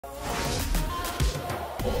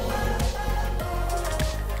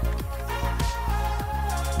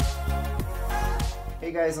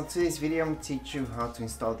Hey guys, on today's video I'm going to teach you how to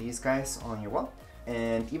install these guys on your wall.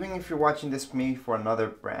 And even if you're watching this maybe for another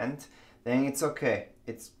brand, then it's okay.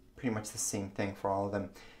 It's pretty much the same thing for all of them.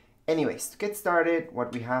 Anyways, to get started,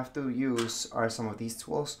 what we have to use are some of these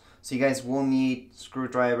tools. So you guys will need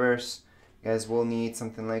screwdrivers, you guys will need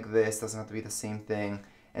something like this, doesn't have to be the same thing,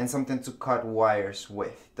 and something to cut wires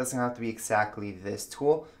with. It doesn't have to be exactly this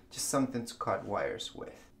tool, just something to cut wires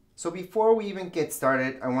with. So before we even get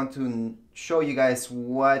started, I want to show you guys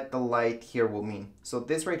what the light here will mean. So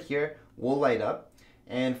this right here will light up.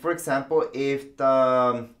 And for example, if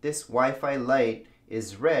this Wi-Fi light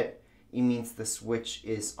is red, it means the switch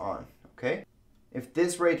is on, okay? If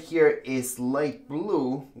this right here is light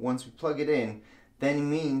blue, once we plug it in, then it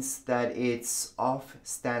means that it's off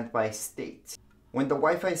standby state. When the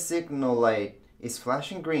Wi-Fi signal light is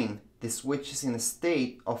flashing green, the switch is in a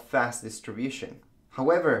state of fast distribution.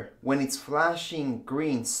 However, when it's flashing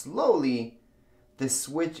green slowly, the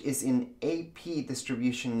switch is in AP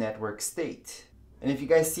distribution network state. And if you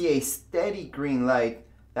guys see a steady green light,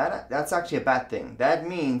 that's actually a bad thing. That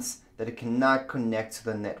means that it cannot connect to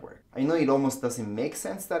the network. I know it almost doesn't make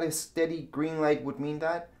sense that a steady green light would mean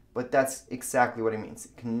that, but that's exactly what it means.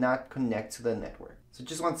 It cannot connect to the network. So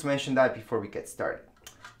just want to mention that before we get started.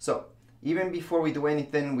 So even before we do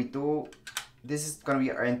anything, this is gonna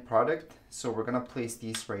be our end product. So we're gonna place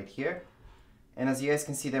these right here. And as you guys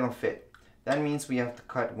can see, they don't fit. That means we have to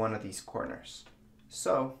cut one of these corners.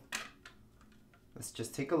 So let's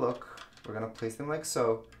just take a look. We're gonna place them like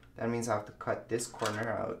so. That means I have to cut this corner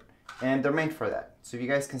out. And they're made for that. So if you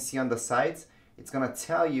guys can see on the sides, it's gonna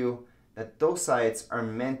tell you that those sides are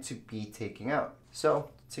meant to be taken out. So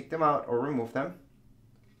to take them out or remove them,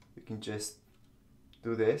 we can just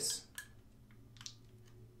do this.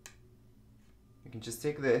 You can just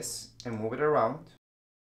take this and move it around.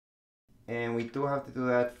 And we do have to do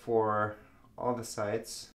that for all the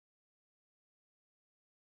sides.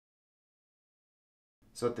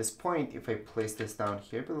 So at this point, if I place this down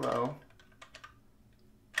here below,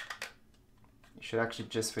 it should actually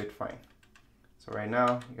just fit fine. So right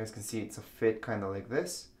now, you guys can see it's a fit kind of like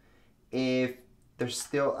this. If there's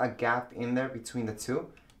still a gap in there between the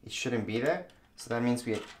two, it shouldn't be there. So that means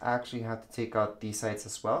we actually have to take out these sides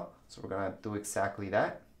as well. So we're gonna do exactly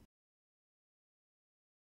that.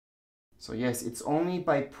 So yes, it's only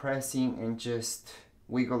by pressing and just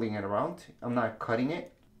wiggling it around. I'm not cutting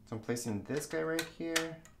it. So I'm placing this guy right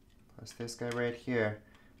here, plus this guy right here.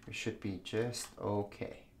 We should be just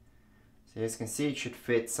okay. So you guys can see it should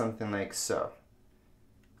fit something like so.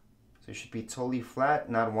 So it should be totally flat,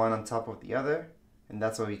 not one on top of the other. And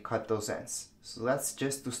that's why we cut those ends. So that's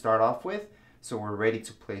just to start off with. So we're ready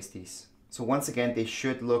to place these. So once again, they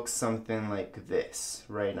should look something like this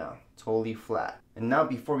right now, totally flat. And now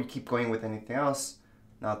before we keep going with anything else,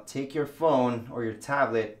 now take your phone or your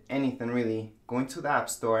tablet, anything really, go into the App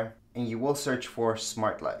Store and you will search for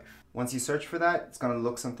Smart Life. Once you search for that, it's gonna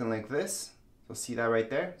look something like this. So see that right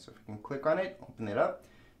there? So if you can click on it, open it up,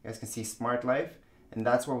 you guys can see Smart Life, and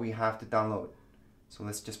that's where we have to download. So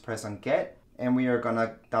let's just press on Get, and we are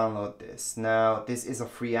gonna download this. Now, this is a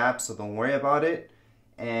free app, so don't worry about it.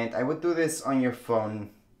 And I would do this on your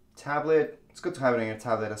phone, tablet. It's good to have it on your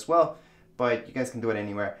tablet as well, but you guys can do it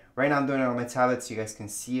anywhere. Right now I'm doing it on my tablet so you guys can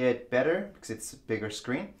see it better because it's a bigger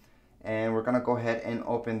screen. And we're gonna go ahead and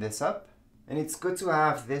open this up. And it's good to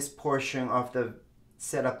have this portion of the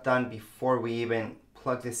setup done before we even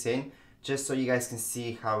plug this in, just so you guys can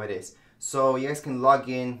see how it is. So you guys can log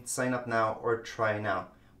in, sign up now, or try now.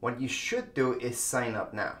 What you should do is sign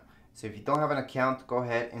up now. So if you don't have an account, go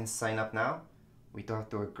ahead and sign up now. We don't have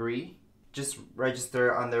to agree. Just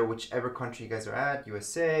register under whichever country you guys are at,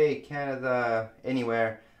 USA, Canada,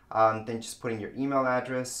 anywhere. Then just put in your email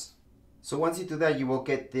address. So once you do that, you will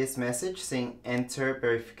get this message saying enter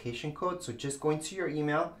verification code. So just go into your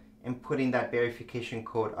email and put in that verification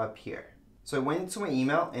code up here. So I went into my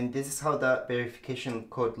email and this is how the verification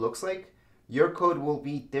code looks like. Your code will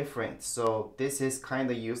be different. So this is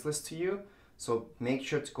kind of useless to you. So make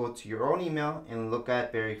sure to go to your own email and look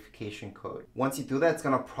at verification code. Once you do that, it's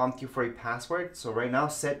gonna prompt you for a password. So right now,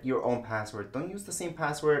 set your own password. Don't use the same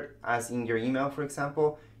password as in your email, for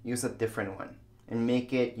example. Use a different one and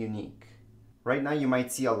make it unique. Right now, you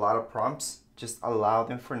might see a lot of prompts. Just allow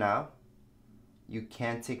them for now. You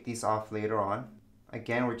can take these off later on.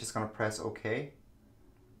 Again, we're just gonna press OK.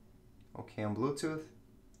 OK on Bluetooth.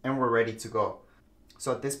 And we're ready to go.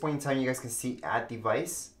 So at this point in time, you guys can see add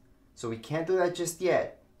device. So we can't do that just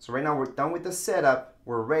yet. So right now we're done with the setup.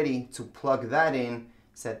 We're ready to plug that in,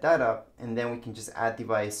 set that up, and then we can just add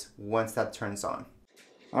device once that turns on.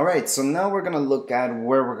 All right, so now we're gonna look at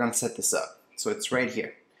where we're gonna set this up. So it's right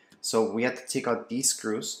here. So we have to take out these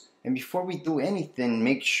screws. And before we do anything,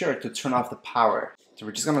 make sure to turn off the power. So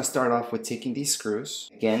we're just gonna start off with taking these screws.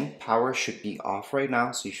 Again, power should be off right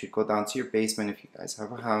now, so you should go down to your basement if you guys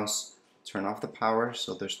have a house. Turn off the power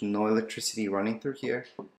so there's no electricity running through here.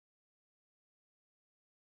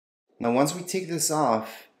 Now once we take this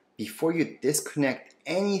off, before you disconnect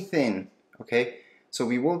anything, okay, so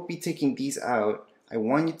we will be taking these out, I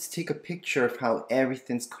want you to take a picture of how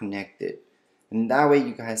everything's connected. And that way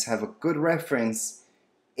you guys have a good reference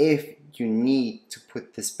if you need to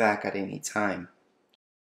put this back at any time.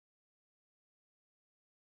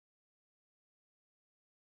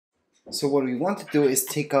 So what we want to do is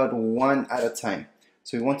take out one at a time.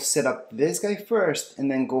 So we want to set up this guy first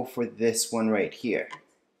and then go for this one right here.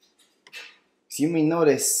 So you may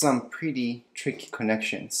notice some pretty tricky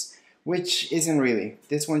connections, which isn't really.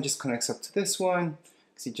 This one just connects up to this one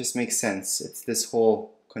because it just makes sense. It's this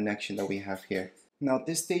whole connection that we have here. Now at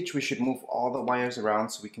this stage we should move all the wires around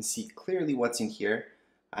so we can see clearly what's in here.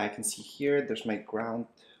 I can see here there's my ground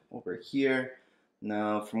over here.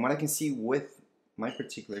 Now from what I can see with my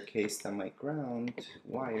particular case, that my ground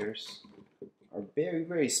wires are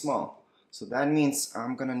very small. So that means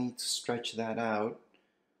I'm gonna need to stretch that out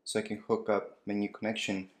so I can hook up my new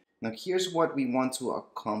connection. Now here's what we want to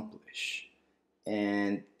accomplish,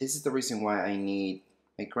 and this is the reason why I need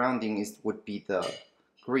my grounding would be the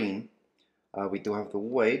green. We do have the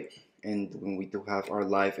white, and we do have our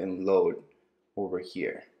live and load over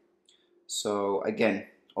here. So again,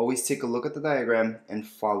 always take a look at the diagram and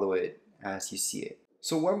follow it as you see it.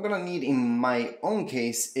 So what I'm gonna need in my own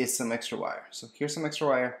case is some extra wire. So here's some extra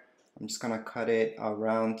wire. I'm just gonna cut it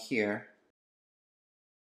around here.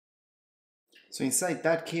 So inside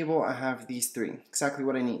that cable I have these three, exactly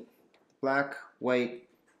what I need. Black, white,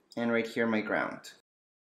 and right here my ground.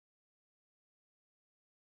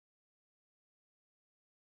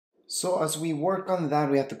 So as we work on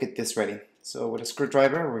that, we have to get this ready. So with a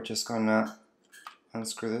screwdriver, we're just gonna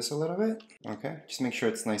unscrew this a little bit. Okay, just make sure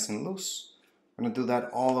it's nice and loose. I'm gonna do that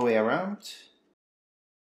all the way around.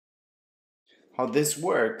 How this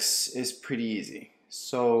works is pretty easy.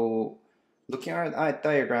 So looking at our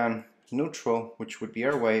diagram, neutral, which would be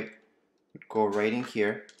our white, would go right in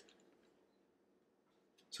here.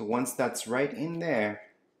 So once that's right in there,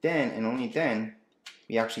 then and only then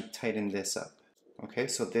we actually tighten this up. Okay,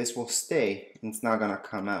 so this will stay and it's not gonna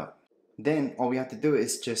come out. Then all we have to do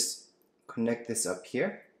is just connect this up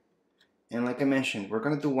here. And like I mentioned, we're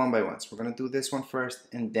gonna do one by one. So we're gonna do this one first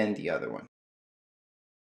and then the other one.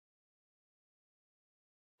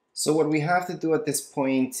 So what we have to do at this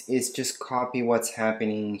point is just copy what's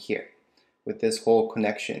happening here with this whole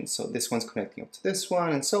connection. So this one's connecting up to this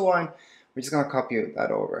one and so on. We're just gonna copy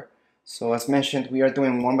that over. So as mentioned, we are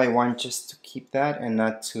doing one by one just to keep that and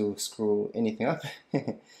not to screw anything up.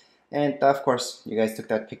 And of course, you guys took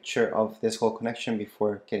that picture of this whole connection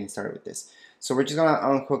before getting started with this. So we're just gonna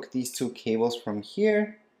unhook these two cables from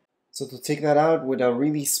here. So to take that out with a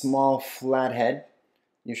really small flat head,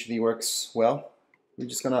 usually works well. We're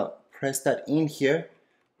just gonna press that in here.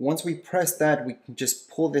 Once we press that, we can just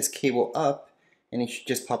pull this cable up and it should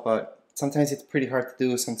just pop out. Sometimes it's pretty hard to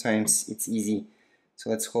do, sometimes it's easy. So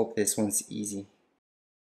let's hope this one's easy.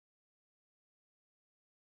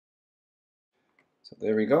 So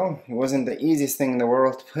there we go. It wasn't the easiest thing in the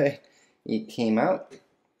world, but it came out.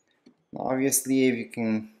 Now obviously, if you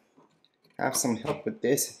can have some help with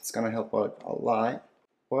this, it's gonna help out a lot.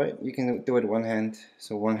 But you can do it one hand.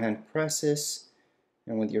 So one hand presses,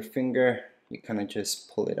 and with your finger, you kind of just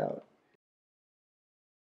pull it out.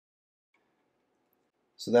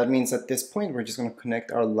 So that means at this point, we're just gonna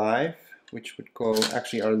connect our live, which would go,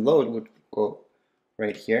 actually our load would go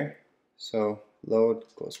right here. So load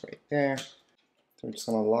goes right there. So we're just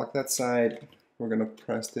gonna lock that side. We're gonna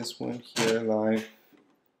press this one here live.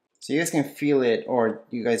 So you guys can feel it, or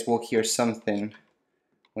you guys will hear something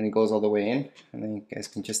when it goes all the way in, and then you guys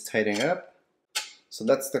can just tighten it up. So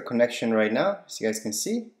that's the connection right now. So you guys can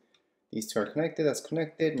see, these two are connected, that's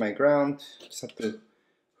connected. My ground, just have to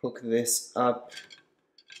hook this up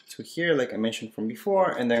to here like I mentioned from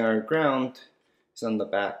before, and then our ground is on the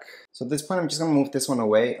back. So at this point I'm just gonna move this one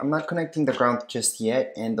away. I'm not connecting the ground just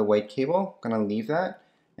yet and the white cable, I'm gonna leave that,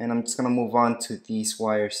 and I'm just gonna move on to these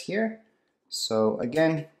wires here. So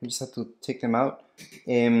again, we just have to take them out.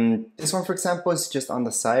 This one for example is just on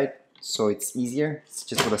the side, so it's easier. It's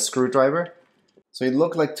just with a screwdriver. So it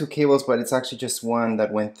looked like two cables, but it's actually just one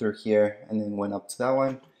that went through here and then went up to that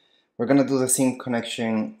one. We're gonna do the same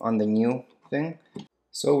connection on the new thing.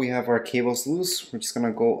 So we have our cables loose. We're just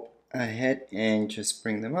gonna go ahead and just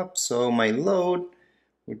bring them up. So my load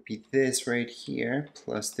would be this right here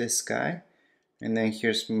plus this guy. And then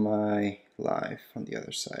here's my live on the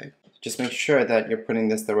other side. Just make sure that you're putting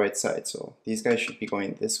this the right side. So these guys should be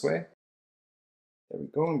going this way. There we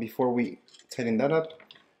go. And before we tighten that up,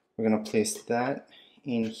 we're gonna place that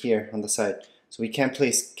in here on the side. So we can't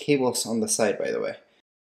place cables on the side, by the way.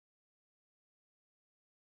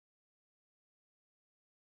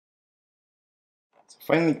 So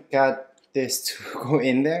finally got this to go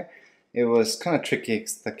in there. It was kind of tricky,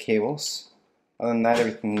 the cables. Other than that,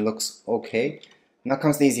 everything looks okay. Now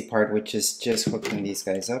comes the easy part, which is just hooking these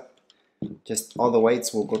guys up. Just all the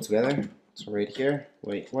whites will go together. So right here,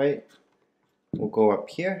 white will go up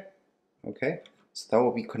here. Okay, so that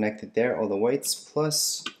will be connected there, all the whites,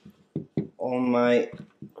 plus all my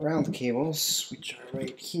ground cables, which are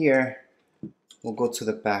right here, will go to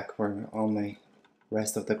the back where all my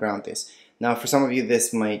rest of the ground is. Now for some of you,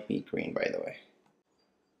 this might be green, by the way.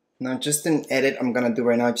 Now just an edit I'm gonna do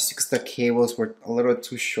right now, just because the cables were a little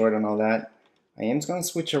too short and all that. I am just gonna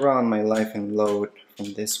switch around my live and load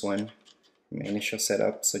from this one, my initial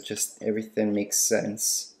setup, so just everything makes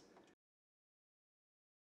sense.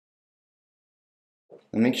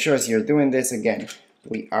 Now make sure as you're doing this, again,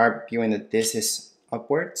 we are viewing that this is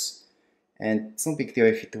upwards, and it's no big deal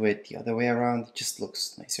if you do it the other way around. It just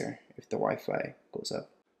looks nicer if the Wi-Fi goes up.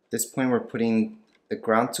 At this point we're putting the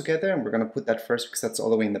ground together, and we're going to put that first because that's all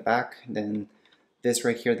the way in the back. And then this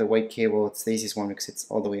right here, the white cable, it's the easiest one because it's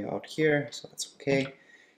all the way out here, so that's okay.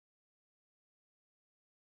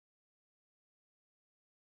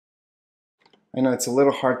 I know it's a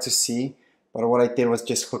little hard to see, but what I did was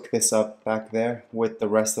just hook this up back there with the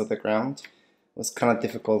rest of the ground. It was kind of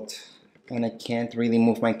difficult, and I can't really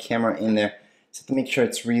move my camera in there, so to make sure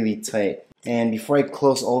it's really tight. And before I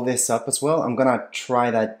close all this up as well, I'm gonna try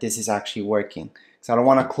that this is actually working. So I don't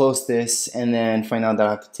want to close this and then find out that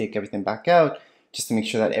I have to take everything back out just to make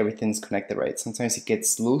sure that everything's connected right. Sometimes it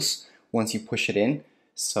gets loose once you push it in,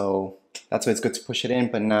 so that's why it's good to push it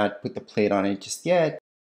in but not put the plate on it just yet.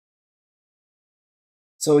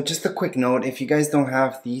 So just a quick note, if you guys don't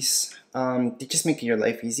have these, they just make your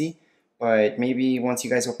life easy, but maybe once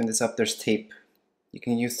you guys open this up, there's tape. You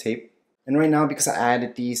can use tape. And right now, because I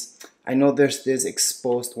added these, I know there's this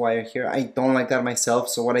exposed wire here. I don't like that myself,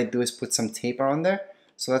 so what I do is put some tape around there.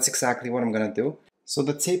 So that's exactly what I'm gonna do. So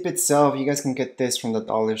the tape itself, you guys can get this from the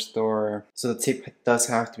dollar store. So the tape does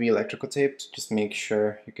have to be electrical tape, so just make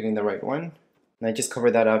sure you're getting the right one. And I just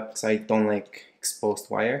covered that up because I don't like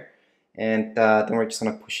exposed wire. And then we're just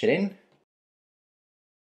gonna push it in.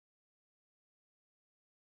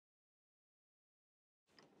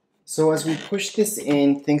 So as we push this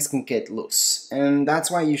in, things can get loose, and that's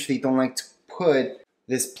why I usually don't like to put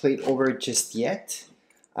this plate over just yet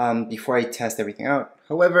before I test everything out.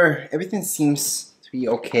 However, everything seems to be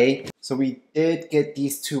okay. So we did get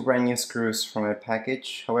these two brand new screws from a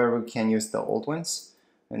package. However, we can use the old ones,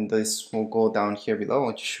 and this will go down here below.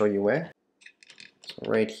 I'll just show you where. So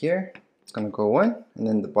right here, it's gonna go one, and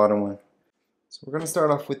then the bottom one. So we're gonna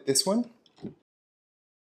start off with this one.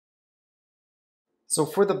 So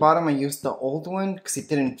for the bottom, I used the old one because it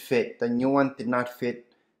didn't fit. The new one did not fit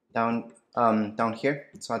down here,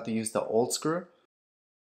 so I had to use the old screw.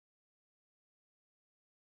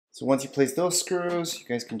 So once you place those screws, you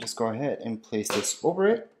guys can just go ahead and place this over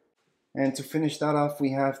it. And to finish that off,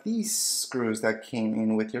 we have these screws that came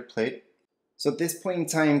in with your plate. So at this point in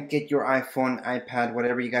time, get your iPhone, iPad,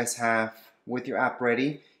 whatever you guys have with your app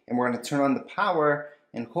ready, and we're going to turn on the power,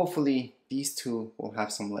 and hopefully these two will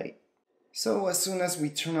have some light. So as soon as we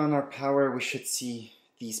turn on our power, we should see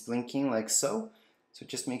these blinking like so. So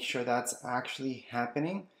just make sure that's actually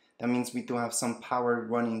happening. That means we do have some power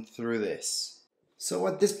running through this. So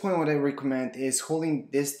at this point, what I recommend is holding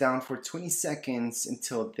this down for 20 seconds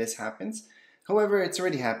until this happens. However, it's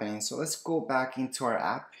already happening. So let's go back into our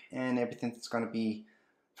app and everything's gonna be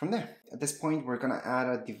from there. At this point, we're gonna add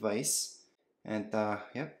a device, and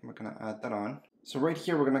yep, we're gonna add that on. So right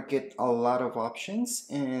here, we're gonna get a lot of options,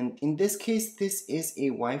 and in this case, this is a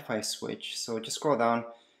Wi-Fi switch. So just scroll down,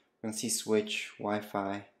 we're gonna see switch,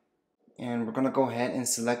 Wi-Fi, and we're gonna go ahead and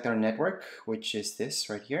select our network, which is this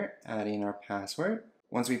right here, add in our password.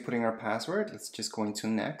 Once we put in our password, let's just go into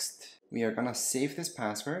next. We are gonna save this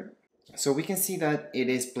password. So we can see that it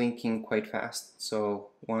is blinking quite fast. So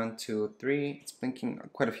 1, 2, 3, it's blinking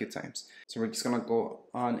quite a few times. So we're just gonna go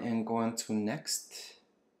on and go on to next.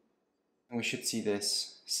 And we should see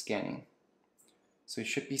this scanning. So it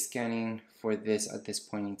should be scanning for this at this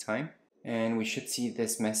point in time. And we should see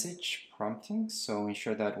this message prompting. So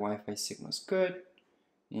ensure that Wi-Fi signal is good.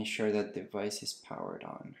 Ensure that device is powered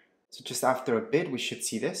on. So just after a bit, we should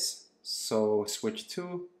see this. So switch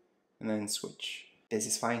to, and then switch. This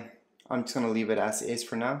is fine. I'm just gonna leave it as is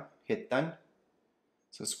for now. Hit done.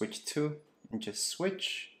 So switch 2 and just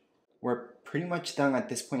switch. We're pretty much done at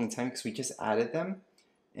this point in time because we just added them,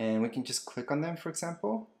 and we can just click on them, for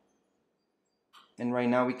example. And right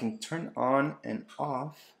now we can turn on and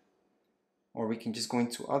off, or we can just go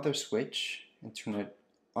into other switch and turn it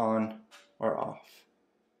on or off.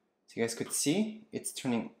 So you guys could see it's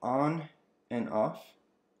turning on and off.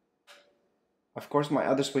 Of course, my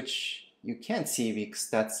other switch you can't see because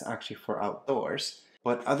that's actually for outdoors.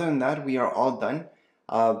 But other than that, we are all done.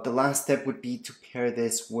 The last step would be to pair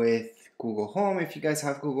this with Google Home if you guys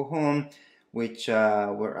have Google Home, which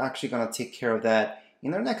we're actually gonna take care of that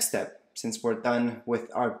in our next step since we're done with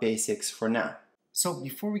our basics for now. So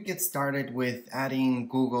before we get started with adding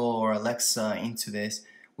Google or Alexa into this,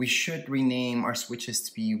 we should rename our switches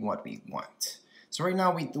to be what we want. So right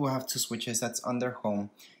now we do have two switches that's under Home,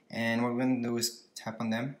 and what we're going to do is tap on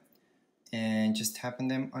them and just tap on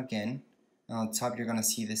them again. And on top you're going to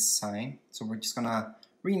see this sign. So we're just going to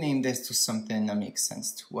rename this to something that makes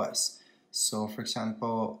sense to us. So for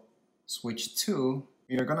example, switch 2,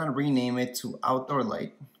 we are going to rename it to Outdoor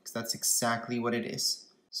Light because that's exactly what it is.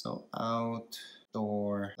 So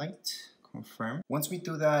Outdoor Light. Confirm. Once we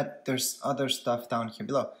do that, there's other stuff down here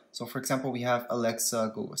below. So for example, we have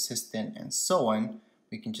Alexa, Google Assistant, and so on.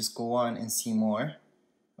 We can just go on and see more.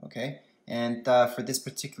 Okay, and for this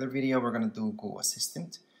particular video, we're gonna do Google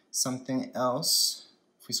Assistant. Something else,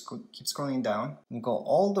 if we keep scrolling down and go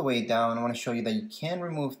all the way down, I want to show you that you can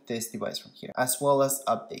remove this device from here, as well as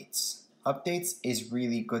updates. Updates is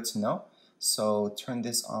really good to know. So turn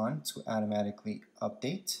this on to automatically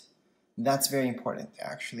update. That's very important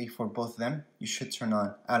actually for both of them. You should turn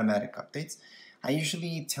on automatic updates. I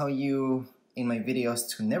usually tell you in my videos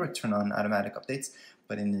to never turn on automatic updates,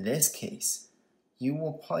 but in this case, you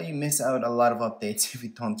will probably miss out a lot of updates if you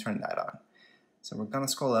don't turn that on. So we're gonna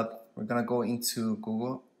scroll up, we're gonna go into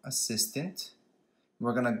Google Assistant,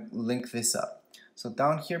 we're gonna link this up. So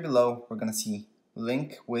down here below, we're gonna see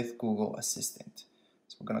link with Google Assistant.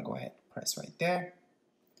 So we're gonna go ahead, press right there.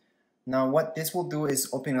 Now what this will do is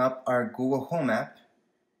open up our Google Home app,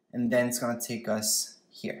 and then it's going to take us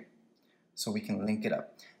here so we can link it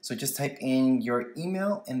up. So just type in your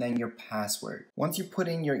email and then your password. Once you put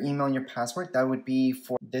in your email and your password, that would be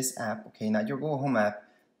for this app, okay, not your Google Home app,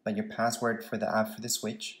 but your password for the app for the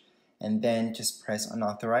Switch, and then just press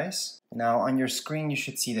unauthorize. Now on your screen you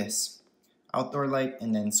should see this, Outdoor Light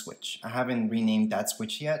and then Switch. I haven't renamed that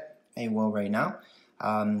Switch yet, I will right now.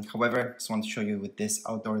 However, I just want to show you with this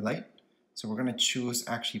Outdoor Light. So we're going to choose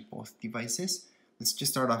actually both devices. Let's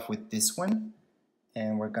just start off with this one,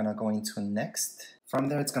 and we're going to go into next. From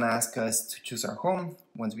there, it's going to ask us to choose our home.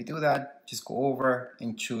 Once we do that, just go over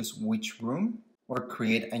and choose which room or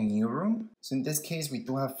create a new room. So in this case, we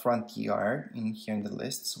do have front yard in here in the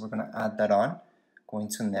list. So we're going to add that on, go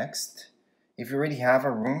into next. If you already have a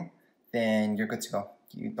room, then you're good to go.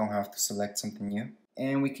 You don't have to select something new.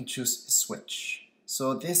 And we can choose switch.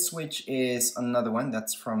 So this switch is another one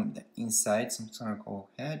that's from the inside. So I'm just gonna go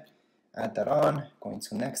ahead, add that on, go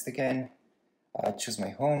into next again, choose my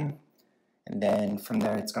home, and then from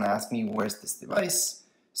there it's gonna ask me where's this device.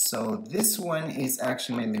 So this one is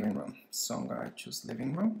actually my living room. So I'm gonna choose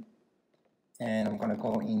living room, and I'm gonna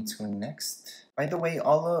go into next. By the way,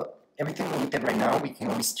 everything that we did right now we can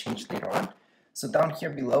always change later on. So down here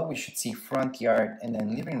below we should see front yard and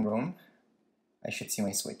then living room. I should see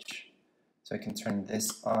my switch. So I can turn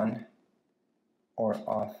this on or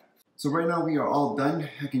off. So right now we are all done.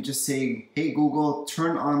 I can just say, hey Google,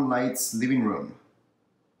 turn on lights, living room.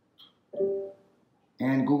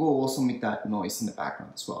 And Google will also make that noise in the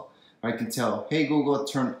background as well. I can tell, hey Google,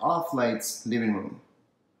 turn off lights, living room.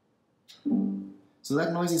 So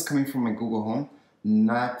that noise is coming from my Google Home,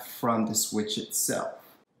 not from the switch itself.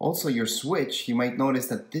 Also your switch, you might notice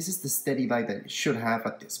that this is the steady light that it should have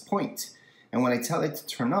at this point. And when I tell it to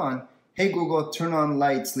turn on, hey Google, turn on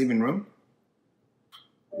lights, living room,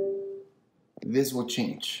 this will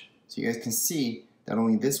change. So you guys can see that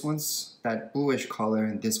only this one's that bluish color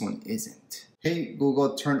and this one isn't. Hey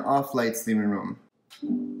Google, turn off lights, living room.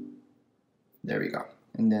 There we go.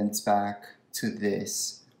 And then it's back to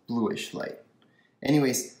this bluish light.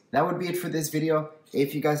 Anyways, that would be it for this video.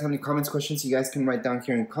 If you guys have any comments, questions, you guys can write down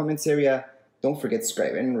here in the comments area. Don't forget to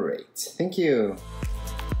subscribe and rate. Thank you.